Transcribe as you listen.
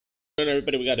And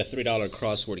everybody, we got a $3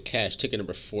 crossword cash ticket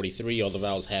number 43. All the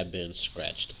vowels have been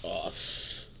scratched off.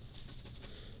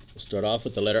 We'll start off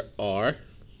with the letter R.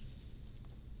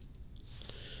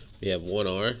 We have one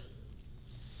R,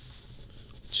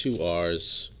 two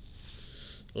R's,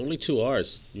 only two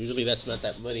R's. Usually that's not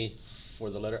that many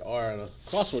for the letter R in a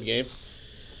crossword game.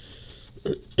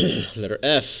 Letter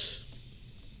F,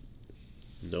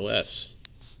 no F's.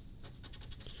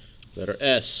 Letter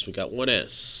S, we got one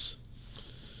S,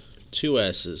 two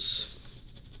S's,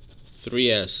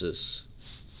 three S's,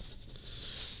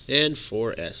 and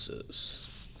four S's.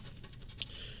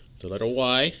 The letter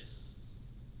Y,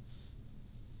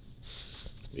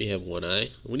 we have one I.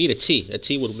 We need a T. A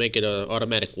T would make it an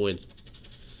automatic win.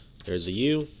 There's a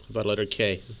U. How about letter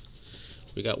K?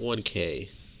 We got one K.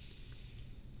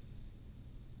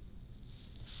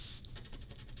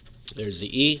 There's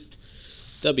the E.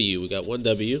 W. We got one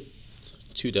W.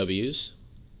 Two W's.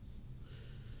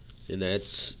 And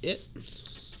that's it.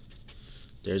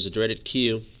 There's a dreaded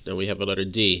Q. Now we have a letter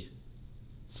D.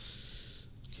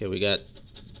 Okay, we got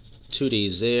two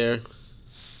D's there.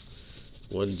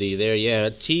 One D there. Yeah,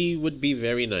 a T would be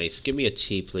very nice. Give me a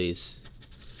T, please.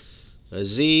 A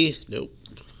Z. Nope.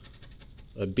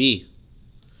 A B.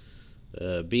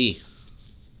 B.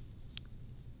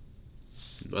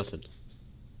 Nothing.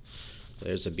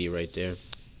 There's a B right there.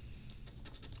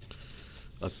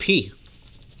 A P.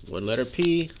 One letter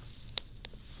P.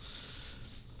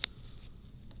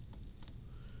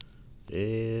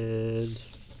 And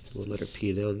one letter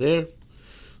P down there.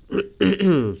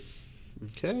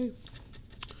 Okay.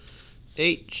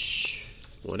 H.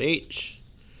 One H.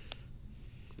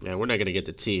 Yeah, we're not going to get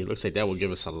the T. It looks like that will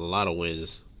give us a lot of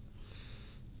wins.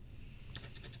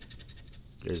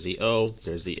 There's the O.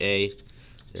 There's the A.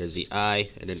 There's the I.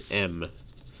 And an M.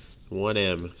 One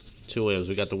M. Two M's.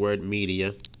 We got the word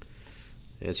media.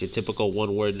 That's your typical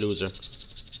one-word loser.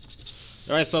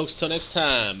 Alright, folks. Till next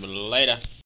time. Later.